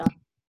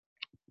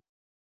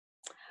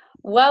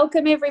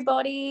Welcome,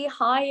 everybody.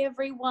 Hi,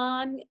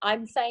 everyone.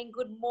 I'm saying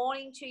good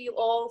morning to you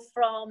all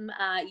from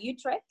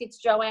Utrecht. It's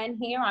Joanne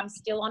here. I'm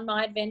still on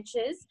my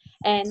adventures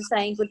and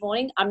saying good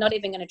morning. I'm not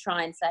even going to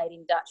try and say it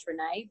in Dutch,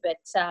 Renee, but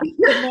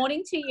good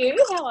morning to you.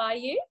 How are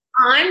you?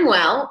 I'm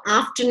well.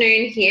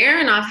 Afternoon here,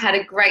 and I've had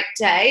a great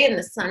day and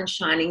the sun's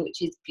shining,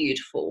 which is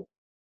beautiful.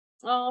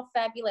 Oh,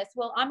 fabulous.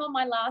 Well, I'm on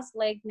my last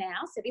leg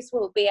now, so this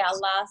will be our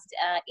last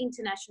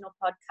international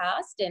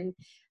podcast. And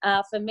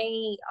for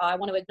me, I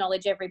want to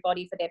acknowledge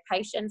everybody for their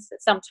patience.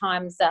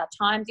 Sometimes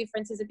time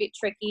difference is a bit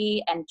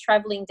tricky and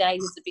traveling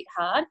days is a bit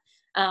hard,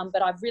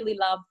 but I've really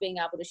loved being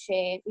able to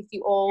share with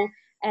you all,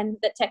 and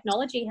that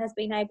technology has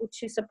been able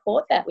to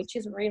support that, which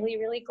is really,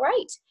 really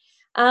great.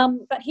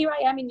 But here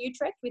I am in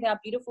Utrecht with our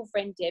beautiful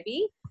friend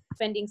Debbie,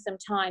 spending some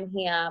time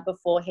here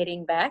before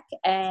heading back,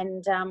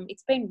 and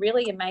it's been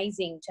really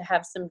amazing to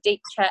have some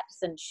deep chats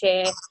and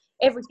share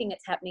everything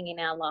that's happening in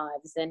our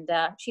lives. And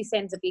she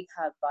sends a big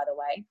hug, by the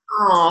way.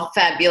 Oh,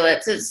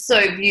 fabulous. It's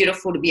so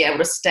beautiful to be able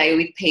to stay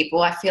with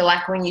people. I feel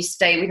like when you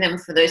stay with them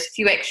for those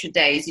few extra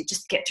days, you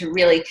just get to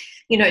really,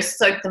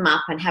 soak them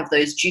up and have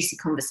those juicy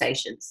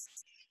conversations.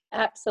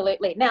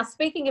 Absolutely. Now,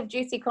 speaking of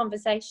juicy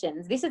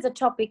conversations, this is a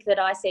topic that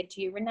I said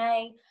to you,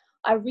 Renee,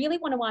 I really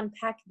want to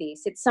unpack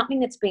this. It's something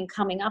that's been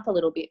coming up a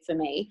little bit for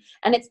me,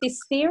 and it's this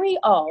theory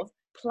of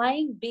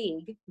playing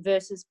big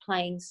versus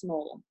playing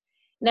small.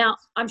 Now,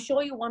 I'm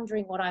sure you're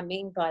wondering what I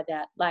mean by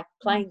that, like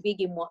playing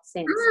big in what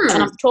sense?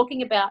 And I'm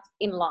talking about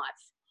in life.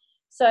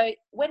 So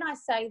when I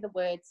say the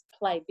words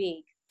play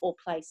big or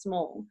play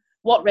small,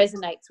 what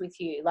resonates with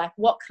you? Like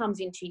what comes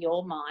into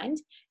your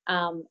mind?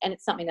 And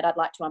it's something that I'd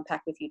like to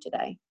unpack with you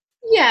today.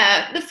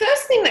 Yeah, the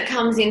first thing that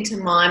comes into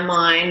my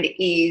mind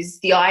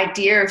is the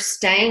idea of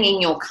staying in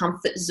your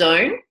comfort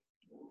zone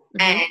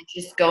and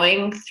just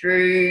going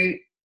through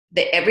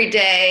the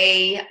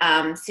everyday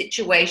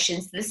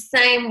situations the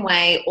same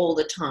way all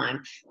the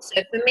time.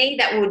 So for me,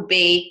 that would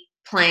be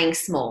playing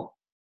small.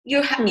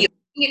 You're in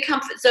your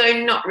comfort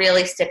zone, not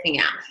really stepping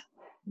out.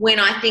 When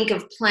I think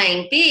of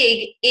playing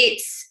big,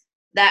 it's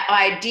that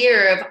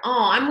idea of,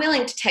 I'm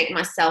willing to take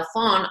myself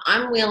on,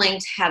 I'm willing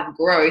to have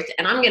growth,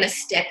 and I'm going to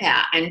step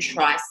out and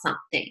try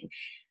something.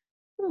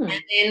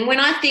 And then when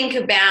I think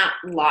about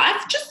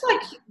life, just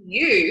like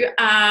you,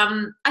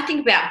 I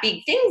think about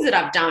big things that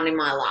I've done in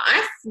my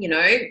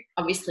life.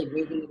 Obviously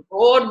moving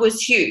abroad was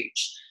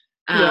huge.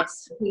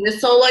 Yes. The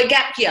solo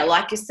gap year,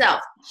 like yourself,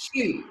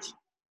 huge.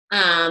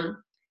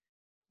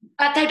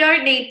 But they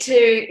don't need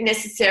to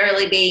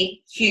necessarily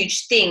be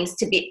huge things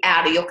to be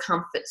out of your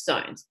comfort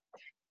zones.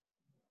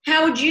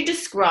 How would you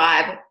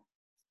describe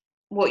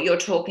what you're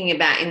talking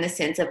about in the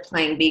sense of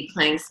playing big,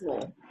 playing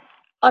small?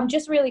 I'm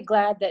just really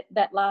glad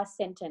that last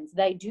sentence,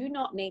 they do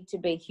not need to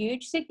be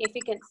huge,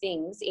 significant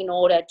things in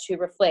order to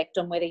reflect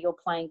on whether you're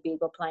playing big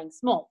or playing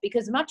small.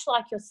 Because much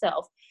like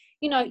yourself,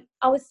 I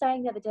was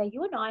saying the other day,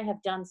 you and I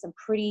have done some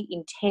pretty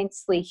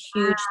intensely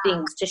huge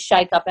things to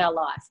shake up our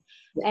life.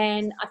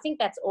 And I think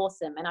that's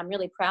awesome. And I'm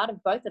really proud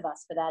of both of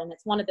us for that. And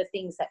it's one of the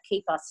things that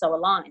keep us so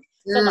aligned.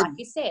 So like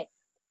you said,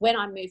 when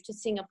I moved to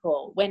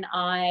Singapore, when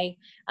I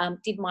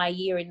did my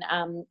year in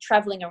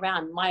traveling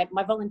around, my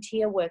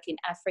volunteer work in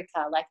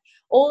Africa, like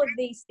all of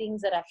these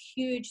things that are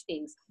huge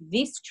things,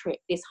 this trip,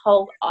 this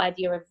whole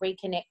idea of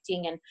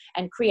reconnecting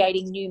and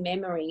creating new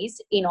memories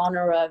in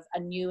honor of a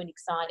new and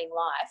exciting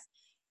life,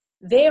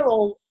 they're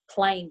all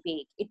playing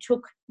big. It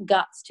took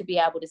guts to be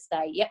able to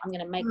say, yeah, I'm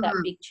going to make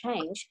that big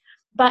change.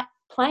 But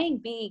playing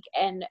big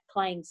and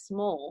playing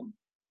small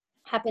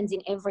happens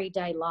in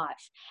everyday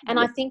life. And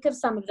I think of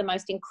some of the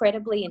most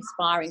incredibly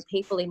inspiring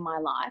people in my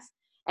life.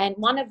 And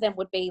one of them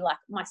would be like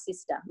my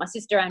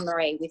sister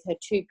Anne-Marie with her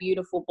two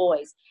beautiful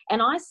boys.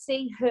 And I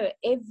see her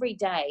every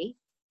day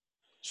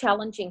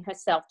challenging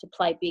herself to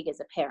play big as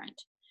a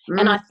parent.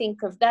 And I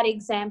think of that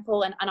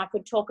example, and I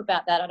could talk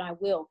about that, and I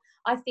will.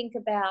 I think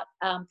about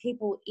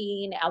people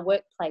in our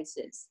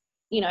workplaces,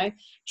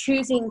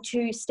 choosing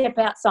to step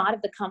outside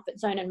of the comfort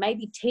zone and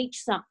maybe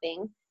teach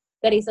something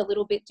that is a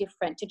little bit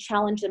different, to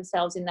challenge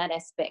themselves in that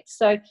aspect.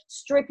 So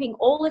stripping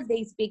all of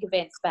these big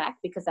events back,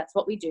 because that's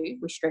what we do,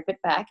 we strip it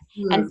back,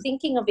 and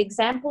thinking of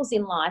examples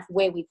in life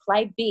where we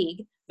play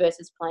big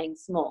versus playing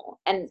small.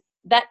 And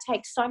that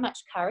takes so much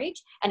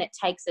courage, and it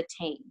takes a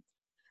team.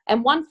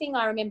 And one thing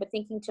I remember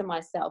thinking to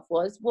myself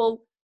was,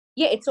 well,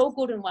 yeah, it's all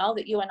good and well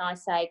that you and I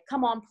say,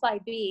 come on,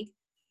 play big.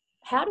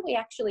 How do we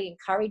actually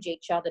encourage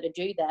each other to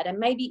do that? And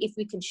maybe if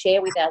we can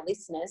share with our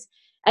listeners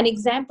an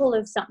example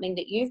of something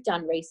that you've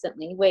done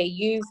recently where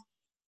you've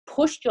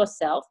pushed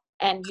yourself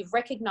and you've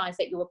recognized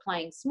that you were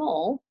playing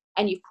small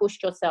and you've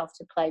pushed yourself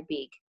to play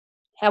big.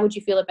 How would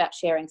you feel about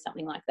sharing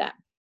something like that?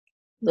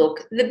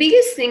 Look, the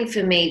biggest thing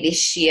for me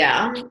this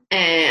year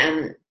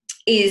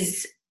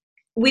is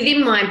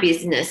within my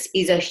business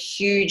is a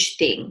huge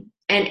thing.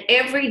 And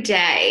every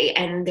day,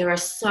 and there are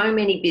so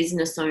many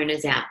business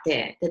owners out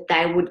there that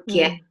they would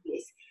get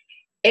this.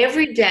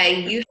 Every day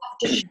you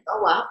have to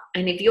show up,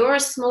 and if you're a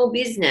small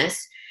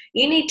business,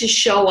 you need to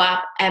show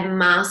up and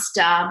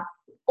master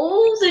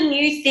all the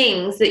new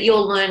things that you're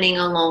learning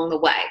along the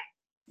way.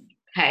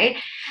 Okay?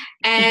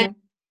 And Mhm.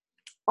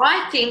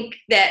 I think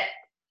that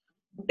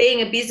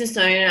being a business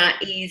owner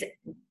is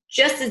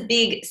just as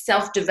big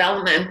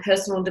self-development and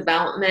personal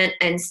development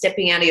and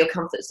stepping out of your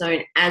comfort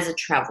zone as a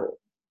travel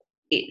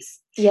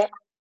is. Yeah.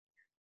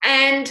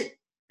 And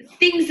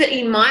things that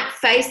you might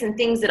face and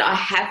things that I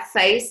have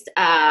faced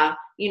are,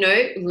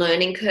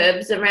 learning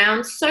curves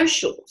around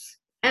socials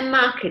and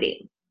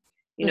marketing.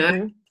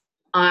 Mhm.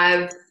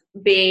 I've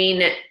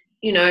been,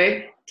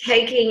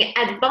 taking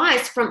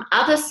advice from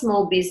other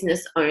small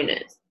business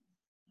owners.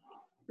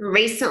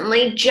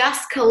 Recently,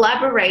 just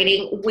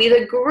collaborating with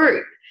a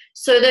group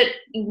so that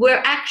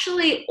we're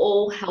actually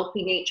all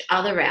helping each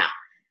other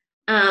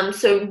out.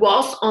 So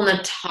whilst on the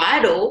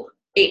title,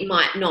 it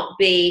might not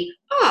be,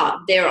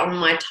 they're on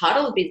my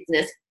title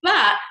business,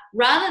 but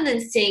rather than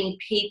seeing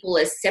people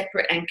as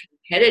separate and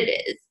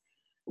competitors,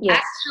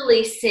 Yes.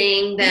 actually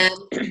seeing them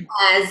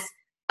as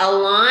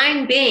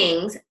aligned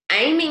beings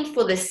aiming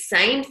for the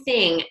same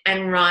thing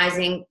and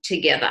rising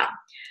together.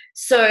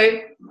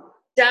 So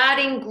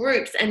starting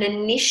groups and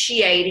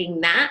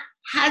initiating that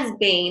has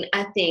been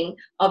a thing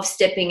of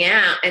stepping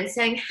out and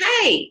saying,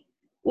 hey,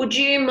 would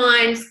you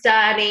mind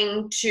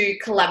starting to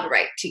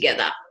collaborate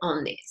together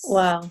on this?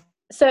 Wow.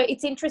 So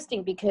it's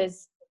interesting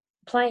because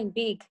playing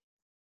big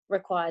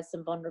requires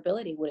some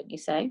vulnerability, wouldn't you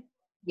say?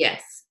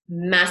 Yes,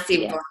 massive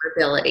Yeah.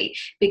 vulnerability,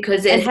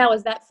 because And there's how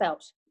has that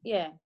felt?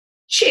 Yeah.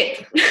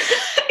 shit.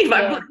 If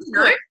I Yeah. put,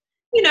 I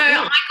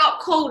Good. got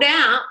called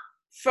out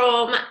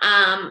from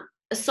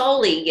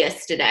Soli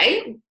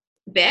yesterday.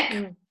 Beck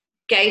Mm.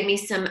 gave me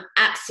some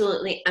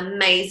absolutely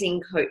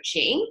amazing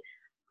coaching.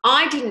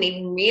 I didn't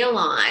even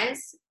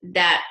realize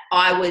that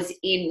I was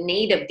in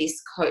need of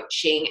this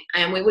coaching,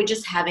 and we were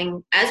just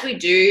having, as we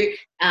do,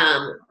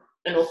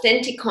 an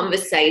authentic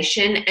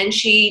conversation, and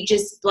she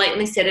just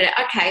blatantly said it,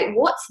 okay,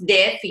 what's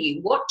there for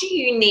you? What do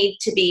you need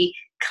to be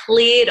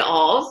cleared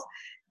of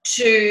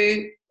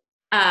to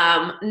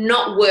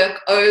not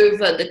work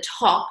over the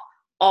top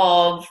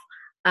of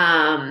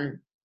the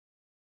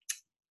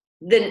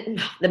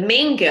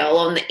mean girl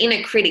on the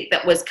inner critic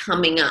that was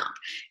coming up,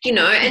 and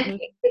Mhm.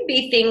 it could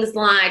be things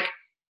like,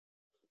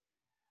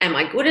 am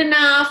I good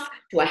enough?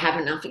 Do I have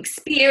enough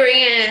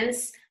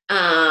experience?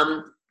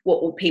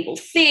 What will people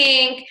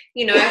think?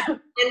 And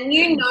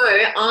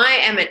I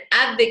am an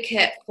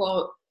advocate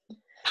for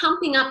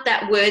pumping up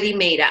that worthy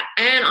meter,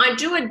 and I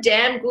do a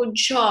damn good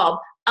job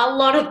a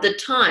lot of the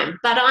time,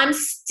 but I'm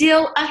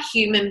still a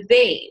human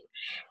being,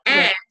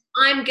 and Yeah.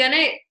 I'm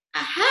gonna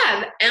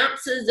have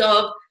ounces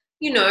of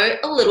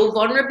a little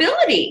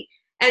vulnerability.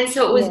 And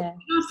so it was Yeah.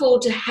 beautiful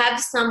to have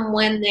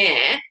someone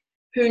there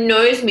who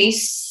knows me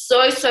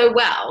so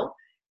well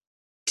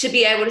to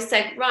be able to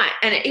say, right,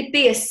 and it'd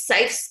be a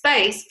safe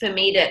space for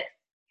me to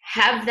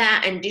have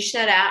that and dish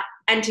that out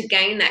and to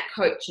gain that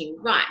coaching.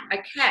 Right,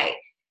 okay.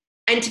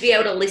 And to be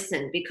able to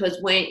listen, because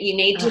when you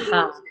need to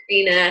Uh-huh.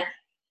 be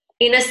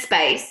in a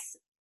space,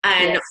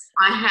 and Yes.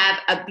 I have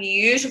a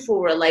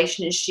beautiful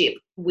relationship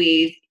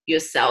with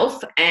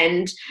yourself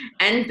and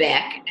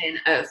Beck and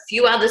a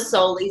few other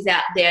soulies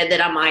out there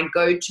that are my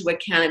go-to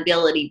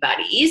accountability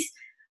buddies,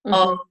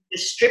 of Mhm.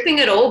 just stripping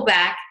it all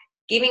back,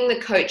 giving the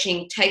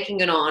coaching, taking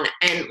it on.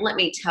 And let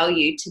me tell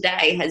you,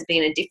 today has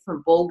been a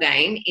different ball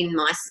game in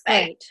my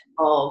space Great.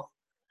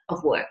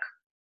 of work.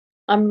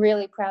 I'm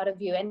really proud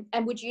of you.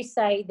 And would you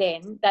say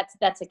then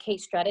that's a key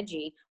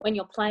strategy when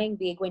you're playing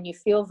big, when you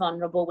feel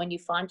vulnerable, when you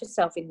find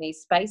yourself in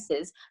these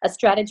spaces, a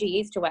strategy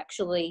is to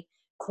actually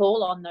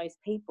call on those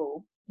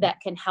people that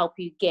can help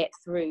you get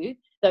through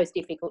those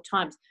difficult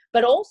times.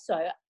 But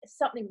also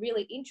something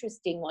really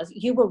interesting was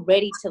you were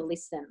ready to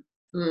listen.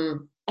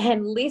 Mm.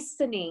 And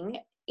listening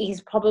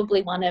is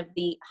probably one of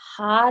the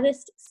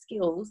hardest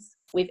skills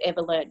we've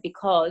ever learned,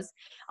 because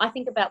I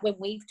think about when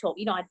we've talked,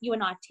 you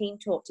and I team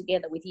talked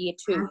together with year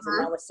twos,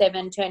 and they were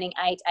 7 turning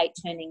 8, 8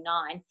 turning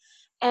 9.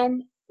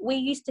 And we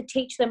used to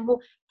teach them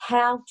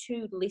how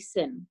to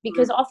listen,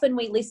 because often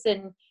we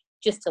listen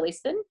just to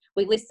listen.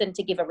 We listen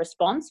to give a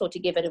response or to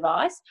give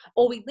advice,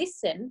 or we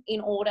listen in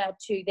order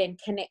to then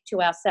connect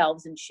to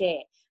ourselves and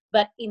share.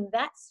 But in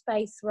that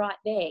space right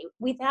there,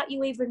 without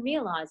you even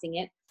realizing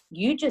it,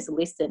 you just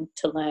listen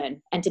to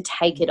learn and to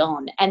take it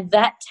on. And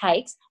that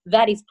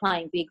is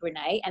playing big,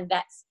 Renee. And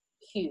that's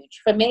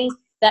huge. For me,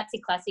 that's a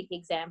classic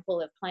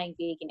example of playing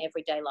big in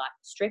everyday life.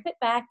 Strip it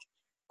back,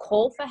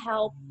 call for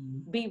help,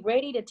 be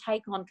ready to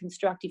take on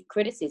constructive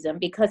criticism,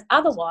 because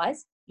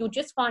otherwise you'll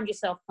just find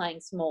yourself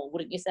playing small,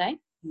 wouldn't you say?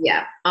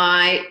 Yeah,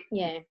 I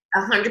Yeah.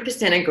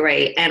 100%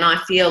 agree. And I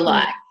feel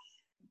like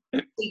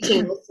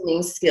teaching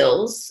listening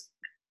skills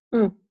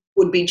Mm.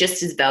 would be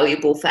just as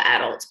valuable for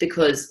adults,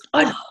 because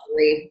I Oh,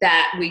 believe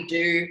that we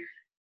do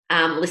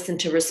listen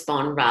to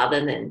respond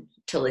rather than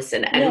to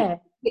listen. And yeah.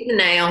 hit the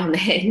nail on the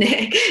head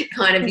there.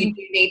 Kind of, you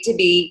do need to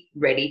be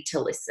ready to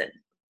listen.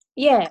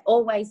 Yeah,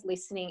 always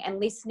listening, and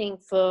listening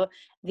for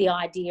the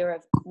idea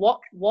of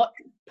what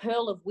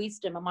pearl of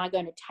wisdom am I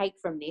going to take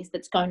from this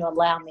that's going to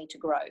allow me to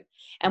grow.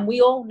 And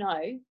we all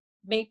know,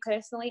 me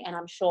personally, and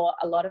I'm sure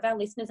a lot of our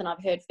listeners, and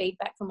I've heard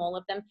feedback from all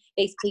of them,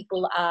 these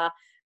people are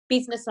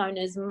business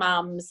owners,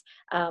 mums,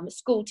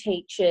 school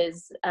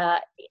teachers,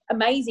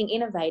 amazing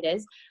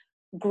innovators,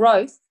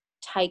 growth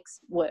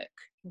takes work.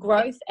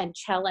 Growth and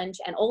challenge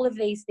and all of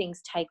these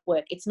things take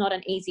work. It's not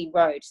an easy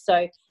road.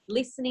 So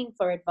listening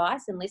for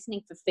advice and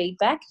listening for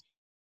feedback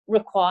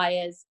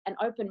requires an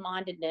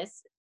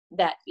open-mindedness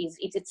that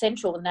it's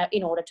essential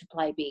in order to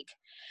play big.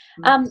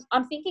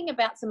 I'm thinking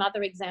about some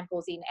other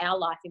examples in our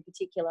life in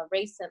particular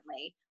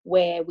recently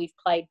where we've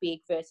played big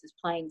versus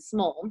playing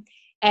small.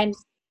 And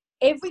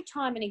every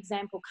time an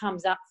example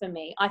comes up for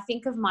me, I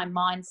think of my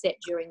mindset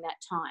during that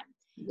time.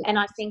 Yeah. And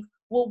I think,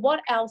 well, what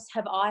else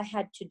have I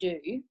had to do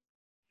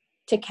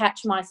to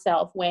catch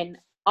myself when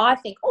I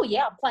think, oh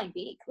yeah, I'm playing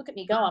big. Look at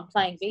me go, I'm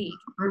playing big.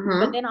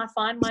 But then I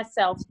find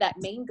myself, that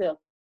mean girl,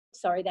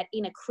 that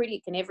inner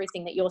critic and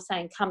everything that you're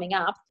saying coming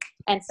up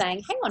and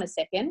saying, hang on a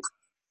second,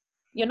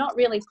 you're not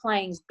really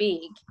playing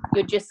big.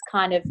 You're just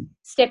kind of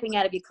stepping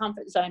out of your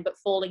comfort zone, but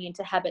falling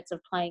into habits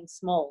of playing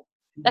small.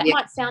 That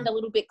might sound a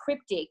little bit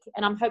cryptic,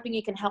 and I'm hoping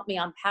you can help me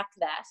unpack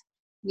that.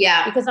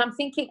 Yeah. Because I'm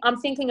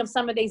thinking of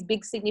some of these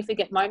big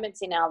significant moments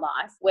in our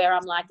life where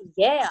I'm like,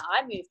 yeah,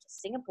 I moved to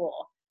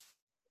Singapore.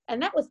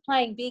 And that was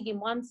playing big in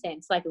one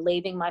sense, like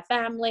leaving my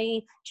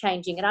family,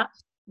 changing it up.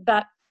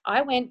 But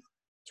I went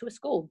to a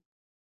school.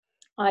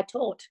 I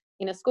taught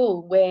in a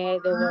school where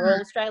there were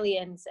all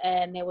Australians,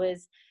 and there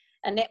was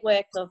a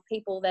network of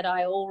people that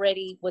I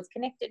already was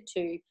connected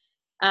to.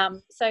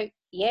 So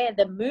yeah,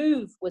 the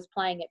move was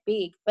playing it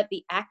big, but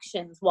the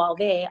actions while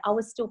there, I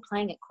was still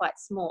playing it quite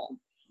small.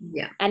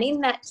 Yeah. And in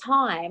that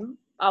time,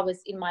 I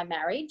was in my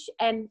marriage,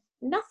 and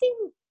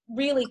nothing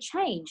really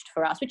changed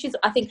for us, which is,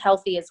 I think,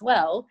 healthy as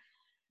well.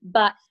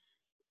 But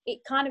it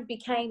kind of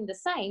became the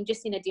same,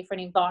 just in a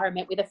different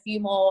environment with a few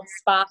more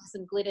sparks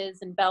and glitters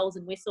and bells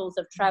and whistles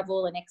of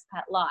travel and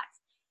expat life.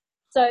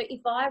 So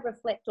if I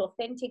reflect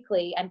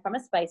authentically and from a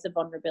space of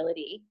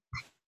vulnerability,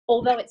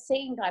 although it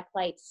seemed I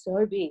played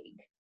so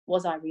big,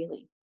 was I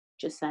really?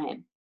 Just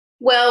saying.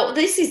 Well,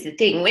 this is the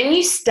thing. When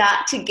you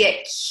start to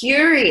get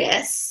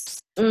curious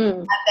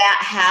about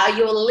how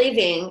you're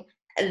living,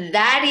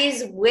 that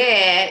is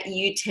where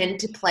you tend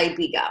to play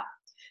bigger.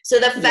 So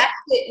the fact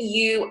that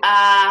you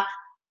are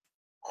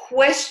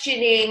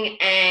questioning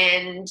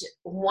and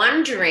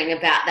wondering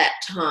about that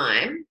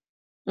time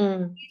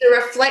is a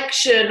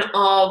reflection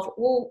of,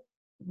 well,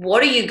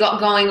 what do you got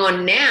going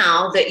on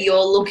now that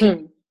you're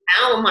looking,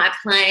 how am I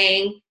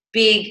playing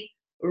big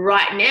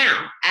right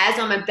now as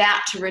I'm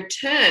about to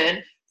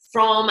return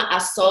from a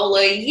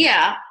solar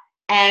year,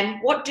 and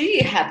what do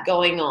you have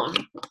going on?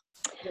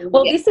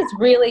 Well, this is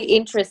really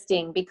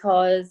interesting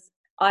because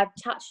I've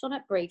touched on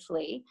it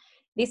briefly.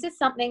 This is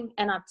something,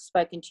 and I've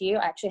spoken to you,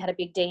 I actually had a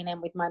big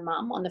D&M with my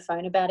mum on the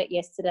phone about it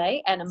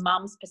yesterday, and a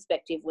mum's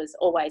perspective was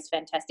always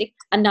fantastic.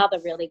 Another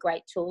really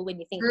great tool when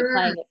you think you're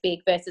playing it big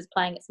versus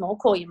playing it small,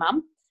 call your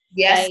mum.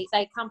 Yes.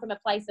 They come from a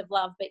place of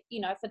love, but,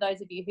 you know, for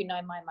those of you who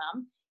know my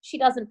mum, she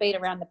doesn't beat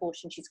around the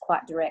bush and she's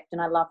quite direct,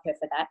 and I love her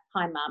for that.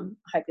 Hi, Mum.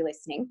 I hope you're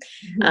listening.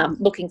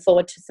 Looking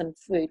forward to some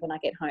food when I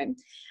get home.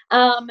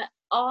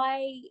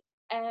 I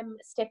am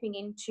stepping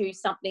into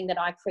something that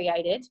I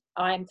created.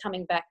 I am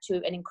coming back to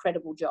an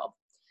incredible job.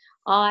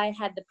 I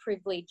had the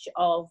privilege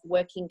of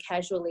working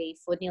casually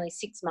for nearly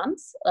 6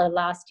 months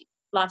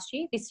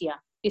this year.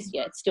 It's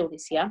still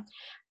this year.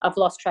 I've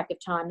lost track of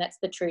time. That's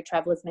the true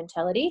traveler's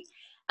mentality.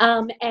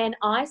 And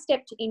I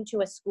stepped into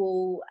a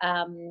school,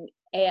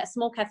 a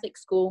small Catholic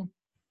school,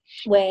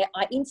 where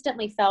I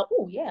instantly felt,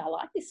 oh yeah, I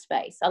like this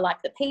space. I like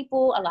the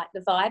people, I like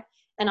the vibe,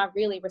 and I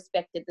really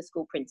respected the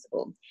school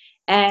principal.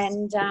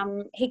 And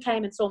he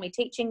came and saw me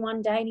teaching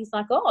one day, and he's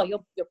like, oh,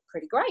 you're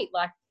pretty great.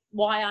 Like,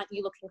 why aren't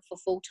you looking for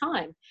full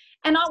time?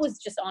 And I was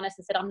just honest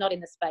and said, I'm not in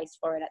the space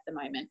for it at the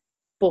moment.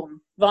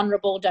 Boom,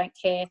 vulnerable, don't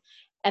care.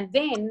 And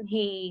then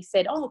he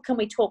said, oh, can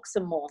we talk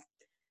some more?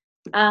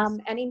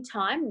 And in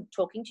time,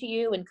 talking to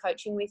you and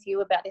coaching with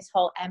you about this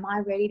whole, am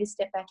I ready to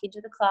step back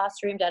into the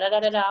classroom,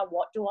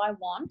 what do I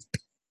want?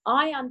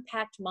 I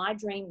unpacked my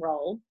dream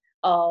role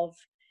of,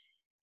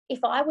 if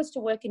I was to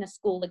work in a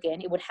school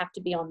again, it would have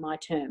to be on my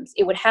terms.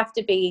 It would have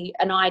to be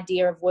an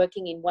idea of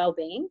working in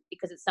wellbeing,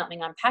 because it's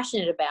something I'm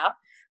passionate about.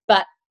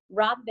 But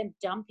rather than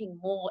dumping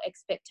more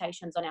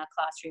expectations on our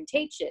classroom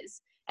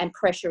teachers and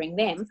pressuring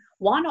them,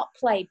 why not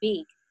play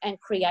big and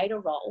create a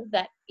role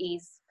that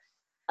is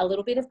a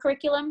little bit of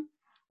curriculum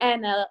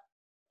and a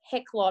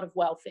heck lot of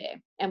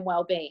welfare and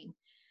well-being?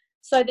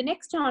 So the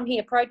next time he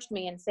approached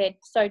me and said,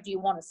 so do you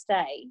want to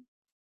stay?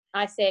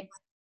 I said,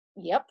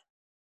 yep,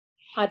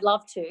 I'd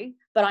love to,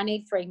 but I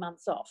need 3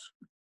 months off.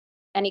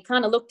 And he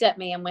kind of looked at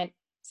me and went,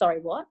 sorry,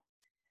 what?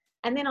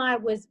 And then I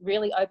was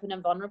really open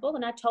and vulnerable,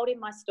 and I told him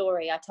my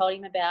story. I told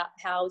him about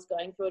how I was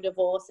going through a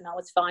divorce and I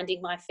was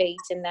finding my feet,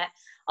 and that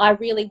I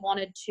really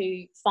wanted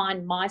to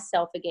find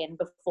myself again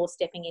before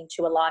stepping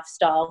into a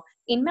lifestyle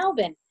in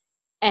Melbourne.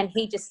 And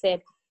he just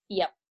said,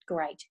 yep,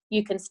 great.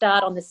 You can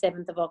start on the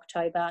 7th of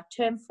October,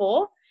 term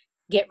 4,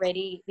 get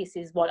ready. This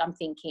is what I'm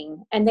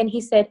thinking. And then he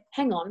said,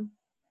 hang on,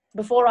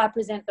 before I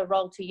present the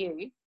role to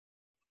you,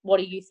 what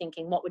are you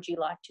thinking? What would you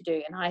like to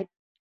do? And I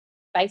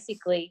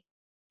basically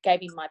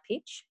gave him my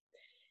pitch.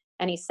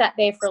 And he sat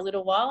there for a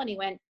little while and he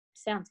went,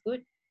 sounds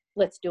good.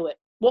 Let's do it.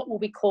 What will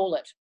we call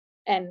it?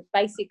 And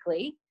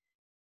basically,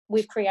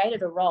 we've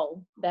created a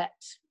role that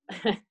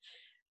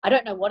I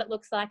don't know what it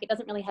looks like. It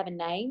doesn't really have a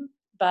name,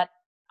 but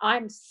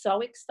I'm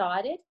so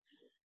excited,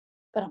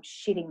 but I'm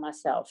shitting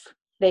myself.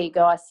 There you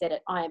go. I said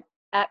it. I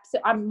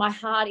am my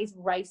heart is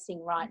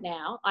racing right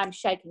now. I'm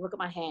shaking. Look at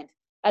my hand.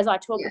 As I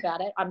talk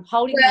about it, I'm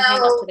holding my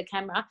hand up to the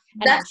camera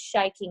and I'm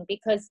shaking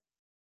because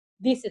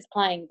this is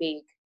playing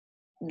big.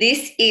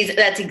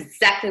 That's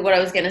exactly what I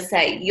was going to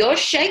say. You're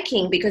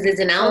shaking because there's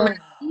an element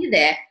of fear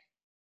there,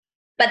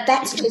 but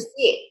that's just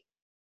it.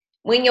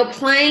 When you're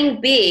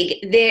playing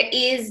big, there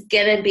is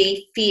going to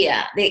be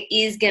fear. There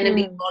is going to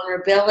be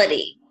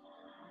vulnerability.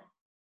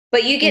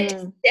 But you get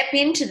to step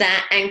into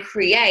that and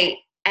create,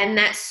 and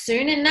that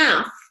soon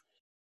enough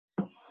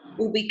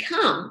will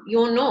become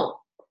your norm,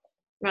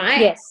 right?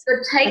 Yes, so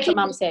that's what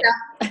Mum said.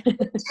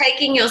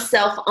 taking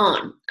yourself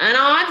on. And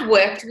I've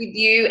worked with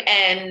you,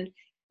 and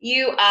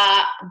you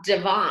are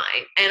divine.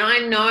 And I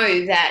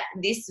know that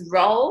this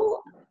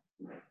role,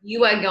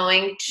 you are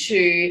going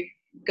to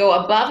go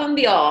above and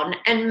beyond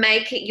and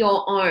make it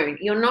your own.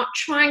 You're not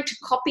trying to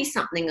copy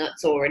something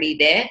that's already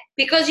there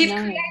because you've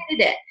created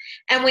it.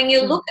 And when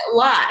you look at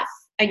life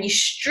and you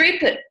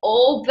strip it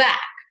all back,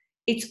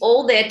 it's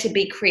all there to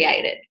be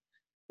created.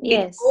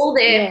 Yes. It's all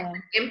there,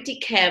 an empty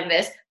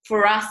canvas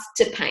for us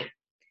to paint.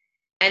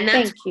 And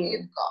that's what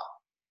you've got.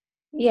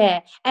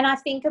 Yeah. And I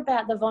think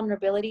about the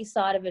vulnerability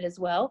side of it as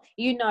well.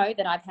 You know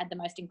that I've had the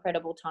most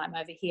incredible time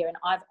over here, and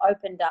I've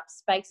opened up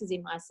spaces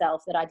in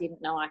myself that I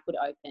didn't know I could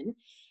open.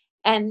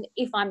 And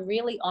if I'm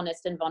really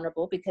honest and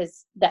vulnerable,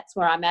 because that's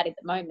where I'm at the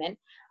moment,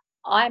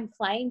 I'm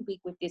playing big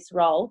with this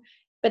role,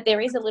 but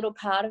there is a little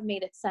part of me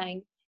that's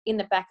saying in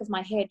the back of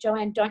my head,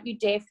 Joanne, don't you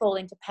dare fall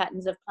into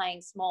patterns of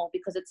playing small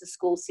because it's a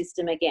school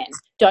system again.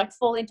 Don't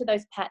fall into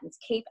those patterns.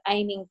 Keep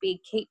aiming big.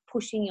 Keep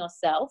pushing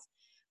yourself.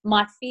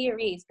 My fear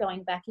is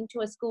going back into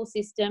a school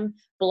system,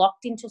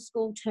 blocked into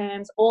school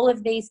terms, all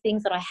of these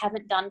things that I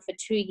haven't done for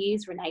 2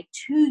 years, Renee.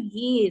 2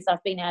 years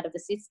I've been out of the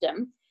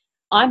system.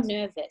 I'm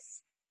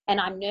nervous. And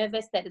I'm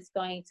nervous that it's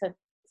going to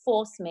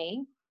force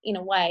me, in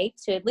a way,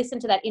 to listen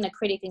to that inner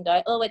critic and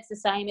go, oh, it's the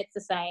same,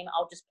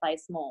 I'll just play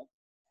small.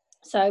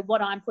 So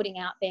what I'm putting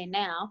out there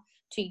now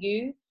to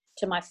you,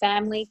 to my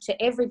family,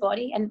 to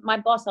everybody, and my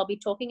boss, I'll be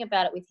talking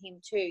about it with him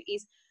too,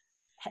 is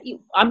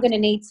I'm going to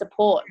need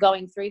support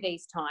going through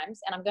these times,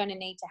 and I'm going to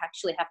need to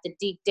actually have to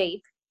dig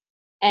deep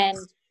and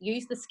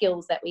use the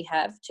skills that we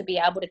have to be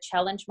able to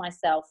challenge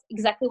myself,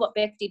 exactly what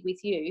Beck did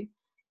with you,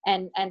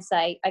 and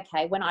say,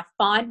 okay, when I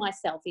find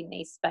myself in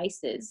these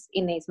spaces,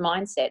 in these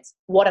mindsets,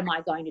 what am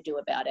I going to do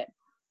about it?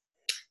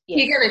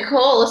 Yes. You're going to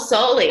call a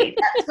Soli.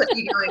 That's what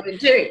you're going to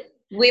do.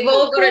 We've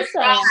all got a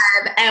tribe,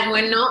 and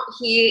we're not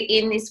here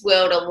in this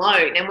world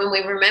alone. And when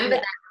we remember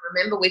that,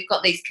 remember we've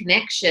got these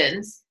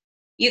connections,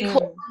 you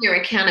call your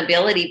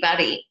accountability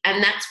buddy,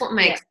 and that's what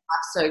makes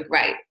life so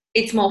great.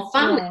 It's more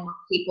fun with more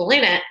people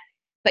in it,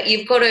 but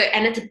you've got to,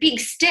 and it's a big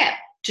step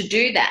to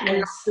do that and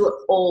not do it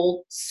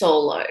all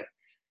solo.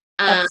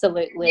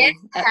 Absolutely.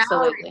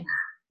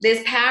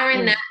 There's power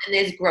in that, and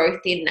there's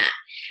growth in that.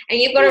 And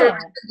you've got to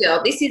remember,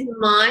 girl, this is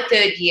my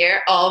 3rd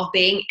year of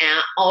being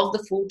out of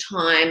the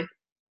full-time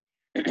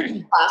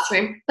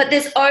classroom, but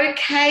there's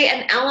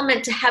an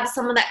element to have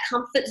some of that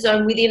comfort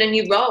zone within a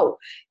new role.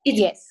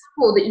 It's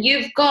cool that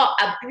you've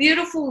got a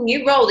beautiful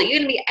new role that you're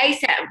going to be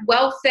ASAP,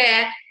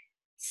 welfare,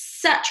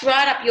 such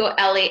right up your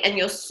alley, and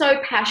you're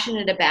so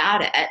passionate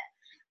about it.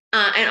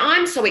 And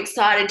I'm so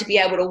excited to be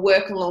able to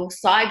work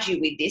alongside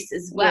you with this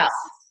as well.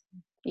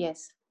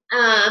 Yes.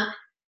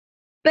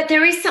 But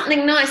there is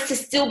something nice to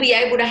still be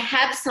able to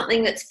have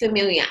something that's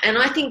familiar. And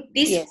I think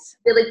this is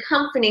really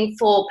comforting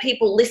for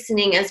people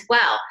listening as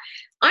well.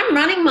 I'm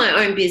running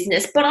my own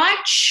business, but I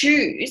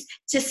choose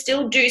to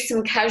still do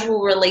some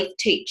casual relief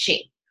teaching.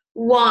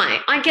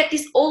 Why? I get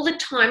this all the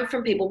time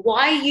from people.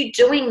 Why are you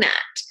doing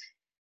that?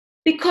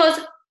 Because,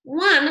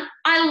 one,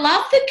 I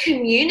love the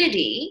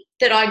community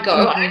that I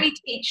go. I only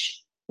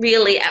teach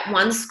really at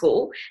one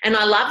school, and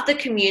I love the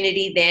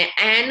community there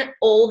and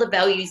all the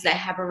values they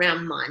have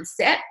around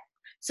mindset.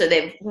 So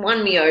they've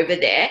won me over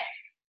there.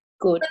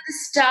 Good. But the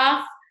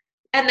staff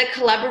and the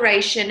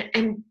collaboration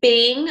and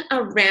being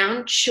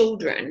around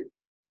children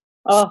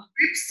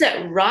strips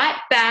it right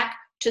back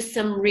to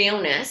some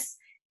realness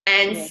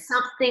and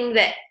something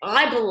that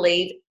I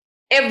believe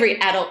every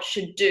adult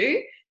should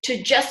do,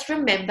 to just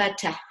remember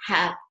to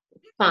have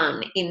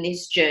fun in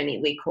this journey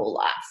we call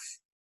life.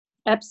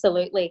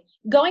 Absolutely.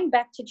 Going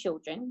back to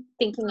children,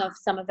 thinking of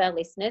some of our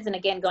listeners, and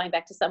again, going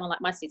back to someone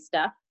like my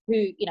sister who,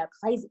 you know,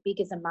 plays it big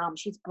as a mum.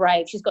 She's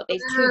brave. She's got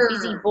these 2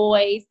 busy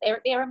boys.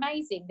 They're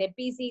amazing. They're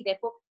busy.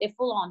 They're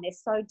full on. They're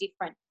so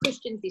different.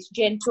 Christian's this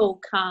gentle,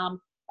 calm,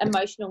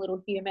 emotional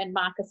little human.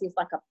 Marcus is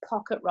like a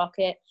pocket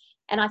rocket.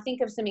 And I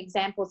think of some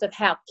examples of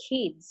how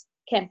kids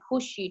can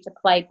push you to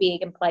play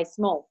big and play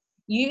small.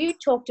 You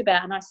talked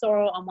about, and I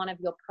saw on one of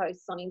your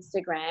posts on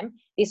Instagram,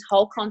 this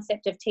whole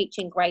concept of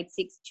teaching grade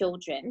 6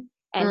 children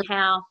and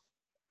how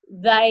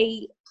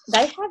they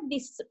have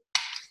this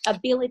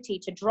ability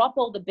to drop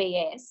all the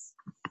BS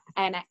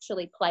and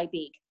actually play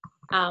big,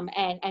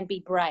 and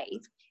be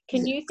brave.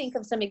 Can you think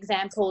of some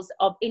examples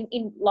of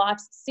in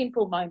life's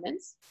simple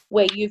moments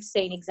where you've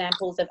seen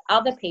examples of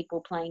other people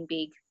playing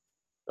big,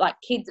 like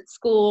kids at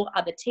school,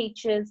 other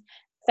teachers,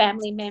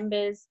 family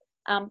members?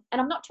 And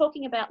I'm not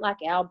talking about like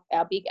our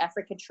big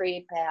Africa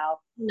trip, our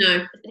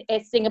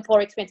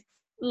Singapore experience.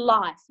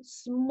 Life,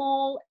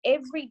 small,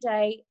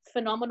 everyday,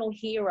 phenomenal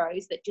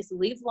heroes that just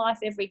live life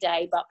every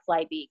day but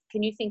play big.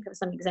 Can you think of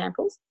some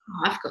examples?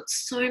 Oh, I've got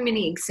so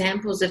many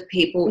examples of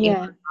people in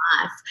my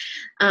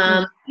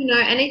life, you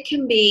know, and it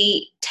can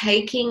be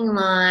taking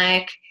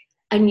like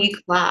a new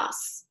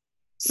class.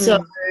 So,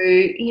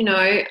 you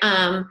know,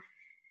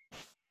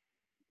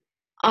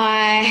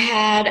 I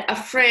had a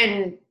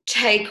friend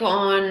take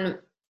on,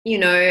 you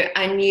know,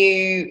 a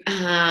new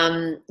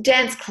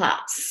dance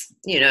class,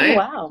 you know. Oh,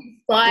 wow.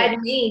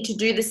 Inspired me to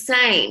do the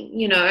same,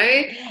 you know.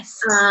 Yes.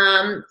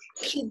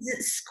 Kids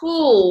at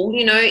school,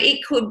 you know,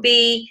 it could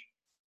be,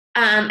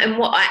 and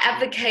what I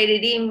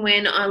advocated in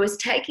when I was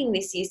taking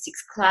this Year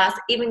 6 class,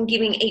 even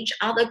giving each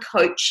other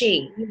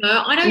coaching, you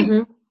know. I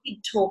don't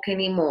talk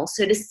anymore.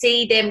 So to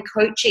see them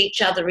coach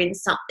each other in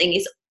something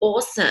is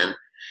awesome.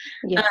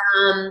 Yeah.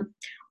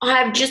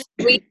 I've just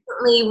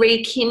recently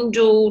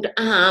rekindled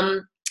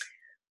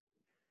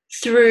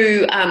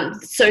through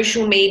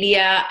social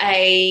media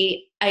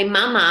a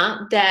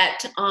mama that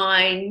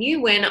I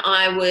knew when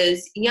I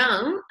was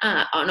young,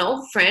 an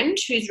old friend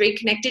who's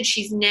reconnected.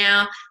 She's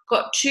now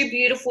got 2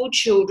 beautiful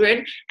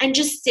children, and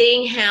just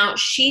seeing how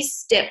she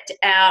stepped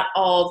out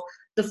of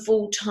the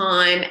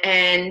full-time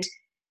and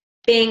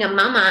being a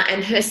mama,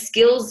 and her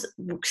skills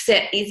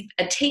set is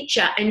a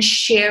teacher, and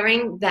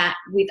sharing that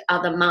with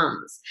other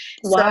mums.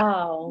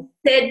 Wow.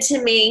 So said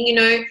to me, you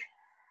know,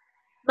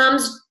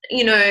 mums,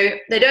 you know,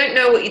 they don't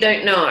know what you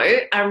don't know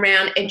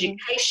around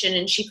education,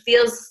 and she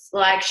feels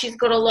like she's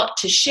got a lot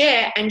to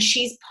share, and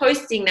she's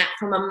posting that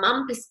from a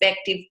mum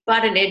perspective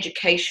but an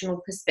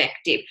educational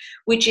perspective,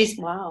 which is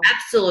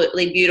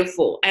absolutely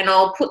beautiful. And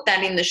I'll put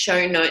that in the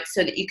show notes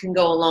so that you can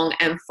go along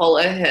and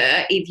follow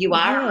her if you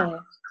are,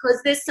 because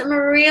there's some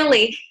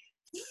really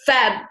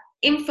fab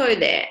info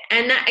there.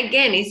 And that,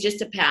 again, is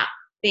just about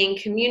being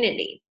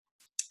community.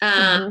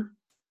 God,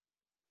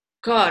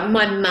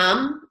 my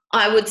mum,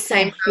 I would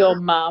say. Your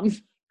mum.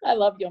 I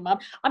love your mum.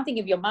 I'm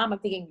thinking of your mum. I'm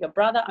thinking of your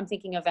brother. I'm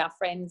thinking of our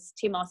friends,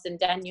 Timos and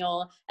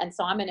Daniel and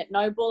Simon at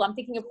Noble. I'm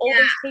thinking of all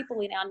these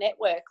people in our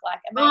network. Like,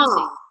 amazing.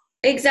 Oh,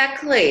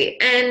 exactly.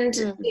 And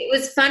it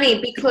was funny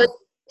because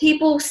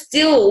people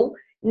still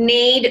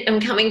need,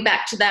 and coming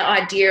back to that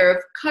idea of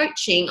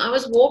coaching, I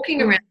was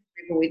walking around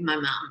the river with my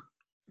mum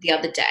the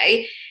other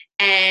day,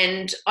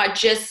 and I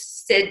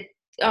just said,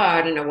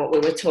 I don't know what we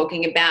were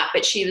talking about,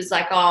 but she was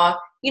like, oh,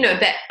 you know,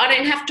 but I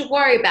don't have to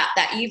worry about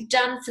that. You've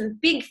done some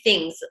big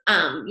things,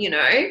 you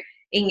know,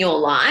 in your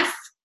life,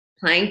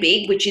 playing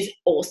big, which is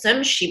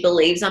awesome. She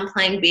believes I'm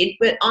playing big.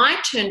 But I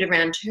turned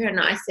around to her and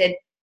I said,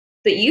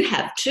 but you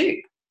have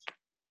too.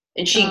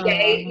 And she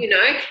gave, you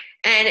know,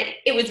 and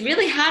it was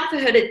really hard for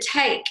her to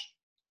take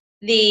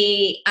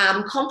the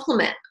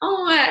compliment.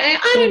 Oh, I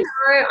don't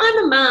know.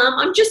 I'm a mum.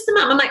 I'm just a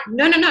mum. I'm like,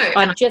 no.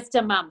 I'm just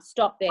a mum.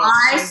 Stop there.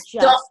 I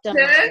stopped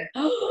her,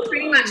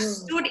 pretty much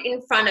stood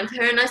in front of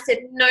her, and I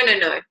said, no.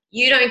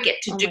 You don't get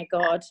to do that.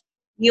 God.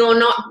 You're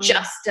not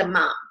just a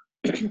mum.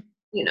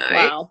 You know.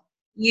 Wow.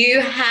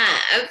 You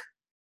have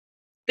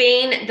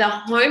been the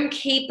home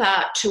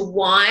keeper to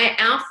why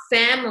our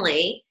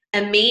family,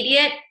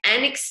 immediate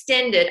and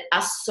extended,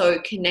 are so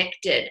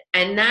connected,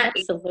 and that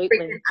is a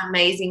freaking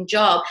amazing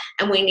job.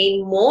 And we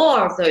need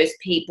more of those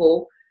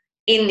people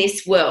in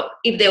this world.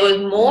 If there was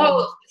more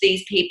of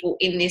these people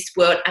in this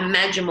world,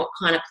 imagine what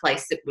kind of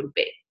place it would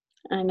be.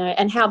 I know,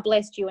 and how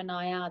blessed you and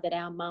I are that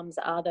our mums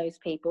are those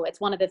people. It's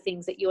one of the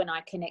things that you and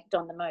I connect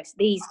on the most.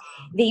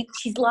 They're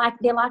like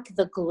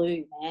the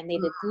glue, man. They're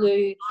the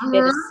glue.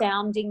 They're the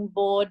sounding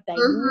board. They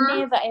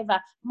never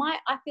ever.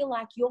 I feel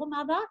like your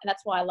mother, and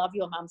that's why I love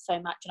your mum so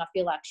much, and I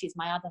feel like she's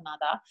my other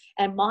mother.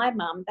 And my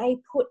mum, they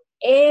put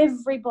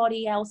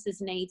everybody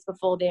else's needs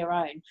before their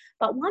own.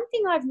 But one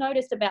thing I've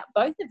noticed about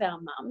both of our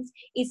mums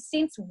is,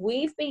 since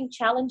we've been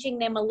challenging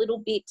them a little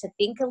bit to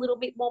think a little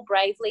bit more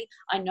bravely,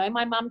 I know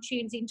my mum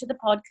tunes into the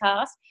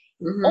podcast,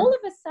 all of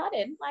a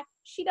sudden, like,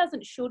 she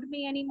doesn't should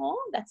me anymore.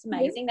 That's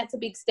amazing. That's a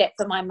big step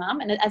for my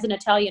mum. And as an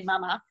Italian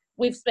mama,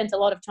 we've spent a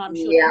lot of time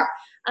shooting.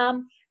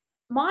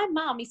 My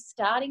mum is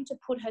starting to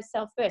put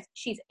herself first.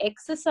 She's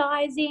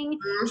exercising,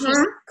 she's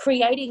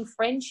creating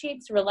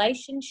friendships,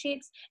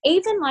 relationships,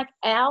 even like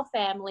our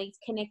families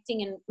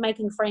connecting and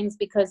making friends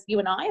because you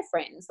and I are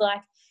friends.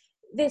 Like,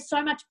 there's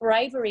so much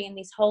bravery in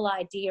this whole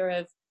idea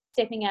of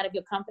stepping out of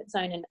your comfort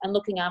zone and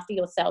looking after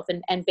yourself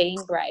and being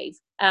brave.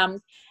 And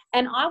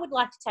I would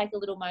like to take a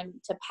little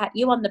moment to pat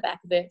you on the back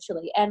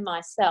virtually, and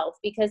myself,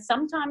 because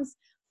sometimes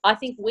I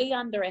think we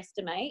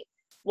underestimate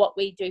what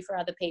we do for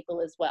other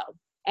people as well.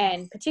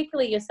 And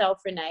particularly yourself,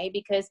 Renee,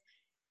 because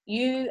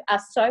you are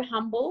so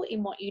humble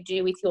in what you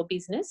do with your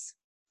business,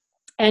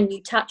 and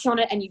you touch on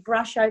it and you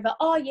brush over,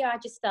 oh yeah, I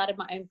just started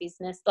my own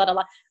business, blah, blah,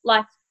 blah.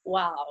 Like,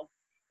 wow,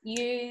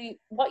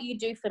 what you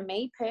do for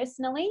me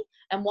personally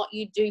and what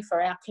you do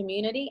for our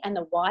community and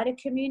the wider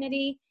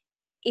community,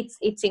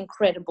 it's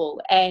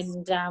incredible.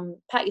 And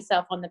pat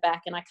yourself on the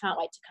back, and I can't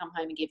wait to come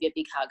home and give you a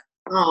big hug.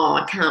 Oh,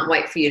 I can't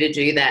wait for you to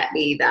do that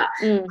either.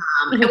 Mm.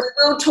 And we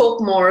will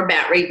talk more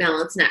about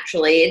Rebalance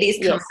Naturally. It is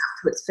coming Yes.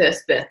 up to its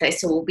first birthday,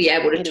 so we'll be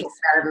able to It talk is.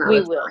 about it another We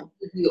time. will.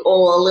 Give you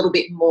all a little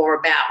bit more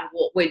about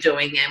what we're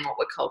doing and what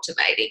we're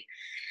cultivating.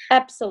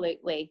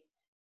 Absolutely.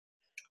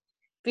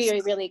 Very,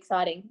 really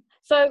exciting.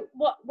 So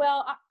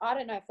I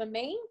don't know. For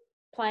me,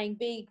 playing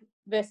big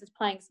versus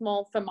playing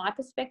small, from my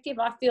perspective,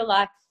 I feel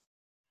like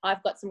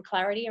I've got some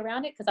clarity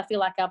around it, because I feel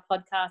like our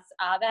podcasts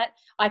are that.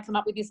 I come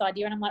up with this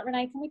idea and I'm like,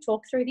 Renee, can we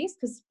talk through this?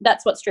 Because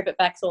that's what Strip It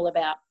Back's all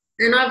about.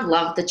 And I've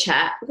loved the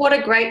chat. What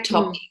a great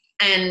topic.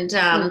 And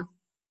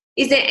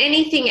is there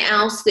anything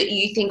else that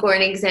you think, or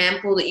an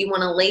example that you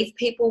want to leave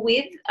people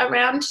with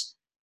around?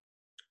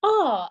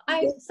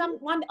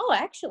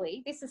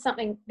 Actually, this is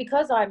something,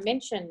 because I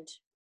mentioned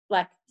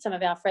like some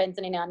of our friends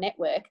and in our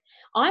network,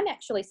 I'm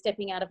actually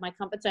stepping out of my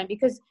comfort zone,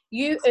 because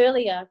you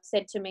earlier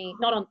said to me,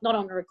 not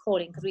on the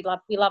recording, because we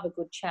love a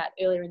good chat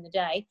earlier in the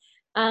day,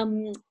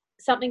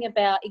 something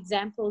about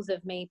examples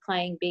of me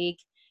playing big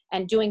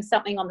and doing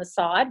something on the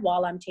side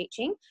while I'm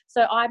teaching.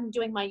 So I'm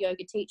doing my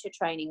yoga teacher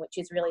training, which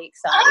is really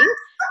exciting.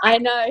 I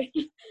know.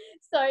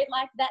 So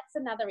like, that's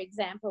another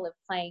example of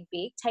playing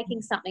big,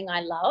 taking something I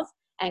love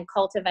and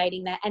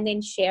cultivating that and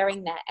then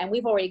sharing that. And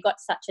we've already got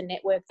such a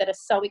network that are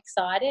so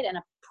excited and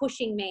are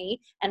pushing me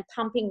and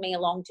pumping me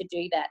along to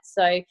do that.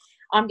 So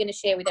I'm going to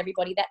share with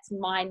everybody, that's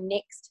my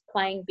next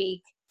playing big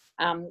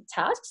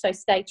task. So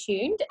stay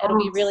tuned. It'll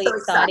be really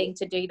exciting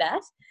to do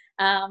that.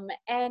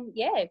 And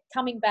yeah,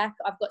 coming back,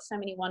 I've got so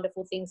many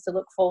wonderful things to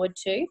look forward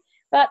to.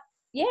 But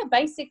yeah,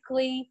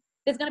 basically,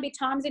 there's going to be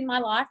times in my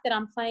life that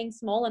I'm playing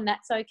small, and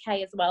that's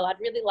okay as well. I'd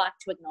really like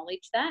to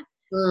acknowledge that.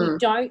 We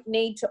don't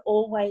need to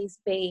always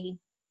be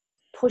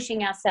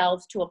pushing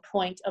ourselves to a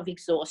point of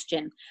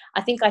exhaustion.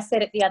 I think I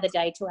said it the other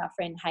day to our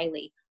friend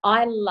Haley.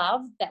 I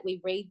love that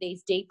we read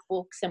these deep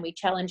books and we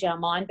challenge our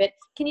mind, but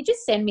can you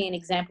just send me an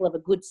example of a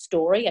good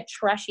story, a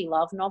trashy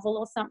love novel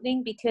or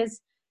something?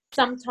 Because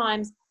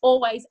sometimes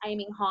always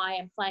aiming high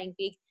and playing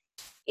big,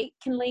 it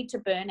can lead to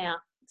burnout.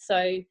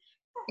 So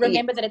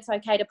remember that it's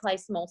okay to play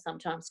small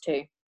sometimes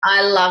too.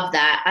 I love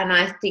that. And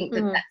I think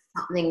that that's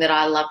something that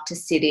I love to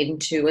sit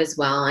into as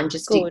well, and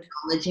just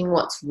acknowledging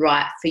what's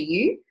right for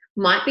you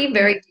might be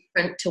very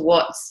different to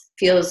what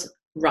feels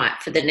right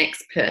for the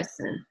next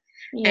person.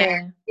 Yeah.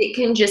 And it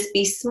can just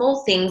be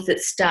small things that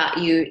start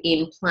you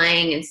in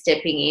playing and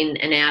stepping in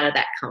and out of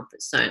that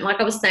comfort zone.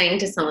 Like I was saying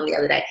to someone the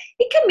other day,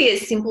 it can be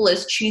as simple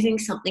as choosing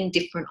something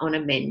different on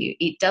a menu.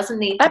 It doesn't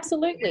need to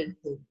absolutely.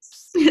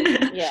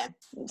 Yeah,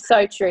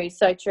 so true,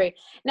 so true.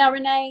 Now,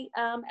 Renee,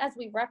 as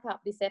we wrap up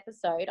this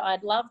episode,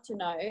 I'd love to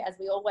know, as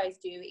we always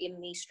do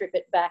in the Strip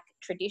It Back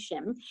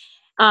tradition,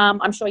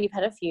 I'm sure you've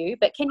had a few,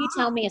 but can you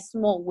tell me a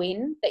small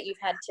win that you've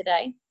had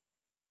today?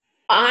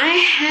 I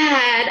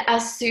had a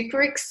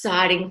super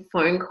exciting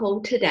phone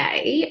call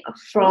today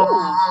from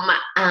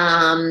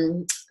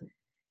a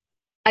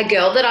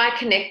girl that I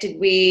connected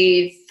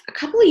with a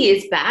couple of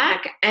years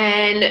back,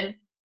 and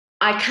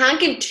I can't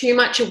give too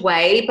much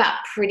away, but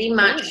pretty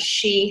much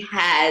she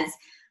has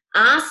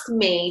asked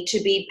me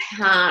to be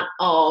part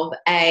of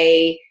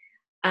a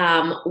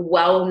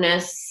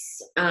wellness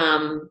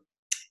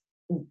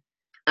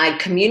a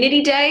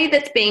community day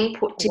that's being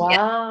put together.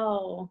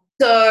 Wow.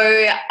 So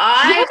you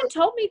haven't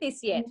told me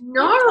this yet.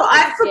 No,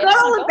 I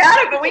forgot all about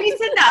it. But when you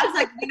said that, I was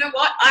like, you know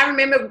what? I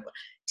remember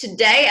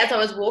today as I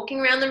was walking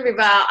around the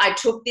river, I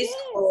took this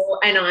call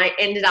and I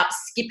ended up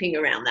skipping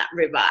around that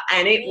river.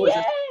 And it was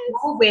a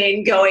small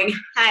win going,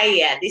 hey,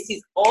 yeah, this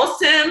is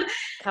awesome.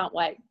 Can't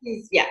wait.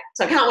 Yeah,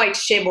 so I can't wait to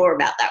share more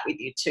about that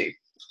with you too.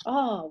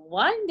 Oh,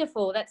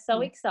 wonderful. That's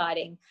so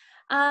exciting.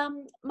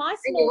 My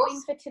small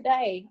win for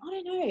today, I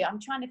don't know. I'm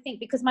trying to think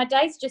because my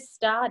day's just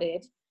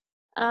started.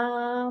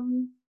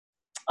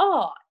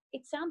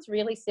 It sounds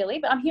really silly,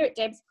 but I'm here at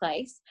Deb's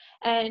place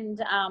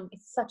and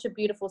it's such a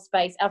beautiful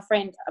space. Our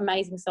friend,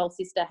 Amazing Soul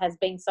Sister, has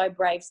been so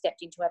brave,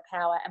 stepped into her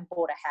power and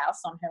bought a house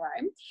on her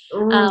own.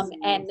 I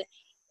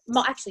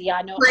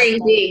know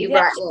playing big,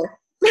 right?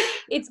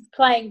 It's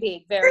playing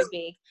big, very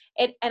big.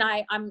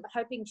 I'm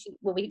hoping she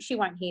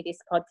won't hear this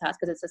podcast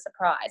because it's a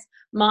surprise.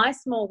 My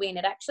small win,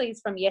 it actually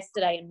is from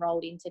yesterday and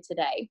rolled into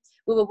today.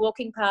 We were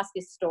walking past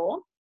this store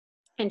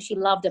and she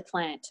loved a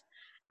plant.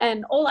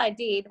 And all I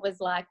did was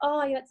like,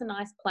 oh, yeah, that's a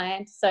nice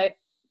plant. So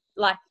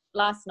like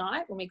last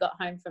night when we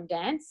got home from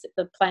dance,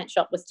 the plant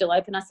shop was still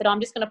open. I said, I'm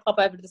just going to pop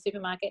over to the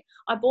supermarket.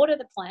 I bought her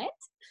the plant.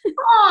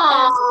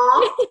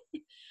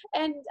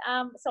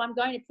 So I'm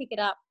going to pick it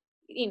up,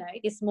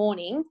 this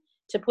morning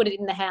to put it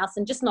in the house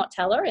and just not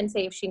tell her and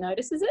see if she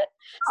notices it.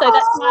 So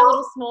that's my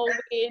little small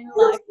win.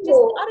 Like,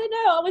 I don't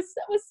know. I was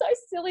so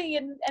silly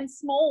and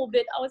small,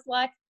 but I was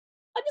like,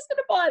 I'm just going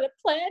to buy the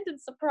plant and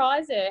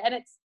surprise her. And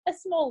it's a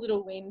small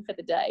little win for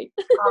the day.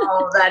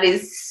 Oh, that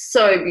is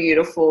so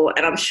beautiful.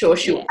 And I'm sure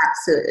she'll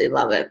absolutely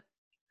love it.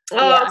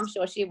 Yeah, I'm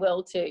sure she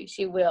will too.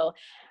 She will.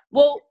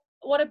 Well,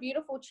 what a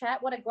beautiful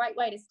chat. What a great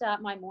way to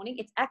start my morning.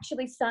 It's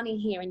actually sunny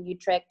here in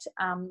Utrecht,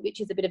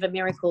 which is a bit of a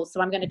miracle.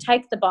 So I'm going to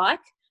take the bike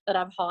that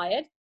I've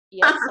hired.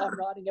 Yes, I'm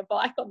riding a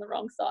bike on the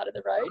wrong side of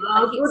the road.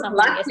 I hit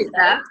someone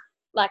yesterday.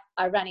 Like,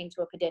 I ran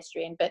into a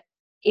pedestrian, but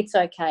it's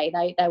okay.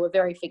 They were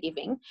very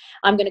forgiving.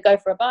 I'm going to go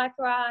for a bike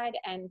ride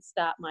and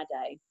start my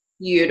day.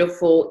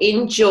 Beautiful.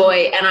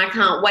 Enjoy. And I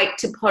can't wait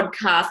to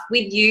podcast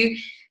with you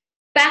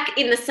back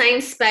in the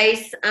same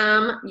space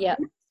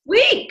next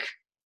week.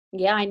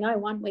 Yeah, I know.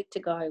 1 week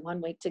to go.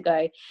 1 week to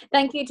go.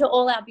 Thank you to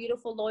all our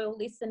beautiful, loyal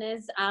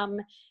listeners.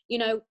 You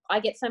know, I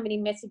get so many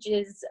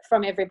messages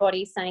from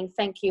everybody saying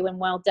thank you and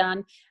well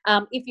done.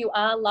 If you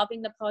are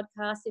loving the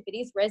podcast, if it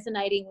is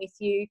resonating with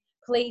you,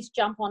 please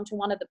jump onto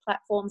one of the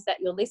platforms that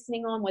you're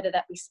listening on, whether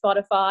that be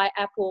Spotify,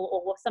 Apple,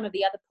 or some of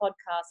the other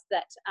podcasts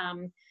that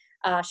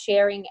are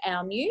sharing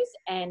our news,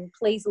 and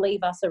please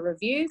leave us a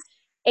review.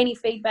 Any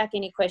feedback,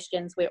 any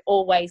questions, we're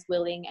always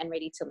willing and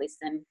ready to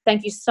listen.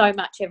 Thank you so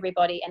much,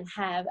 everybody, and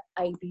have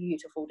a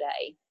beautiful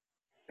day.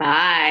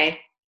 Bye.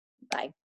 Bye.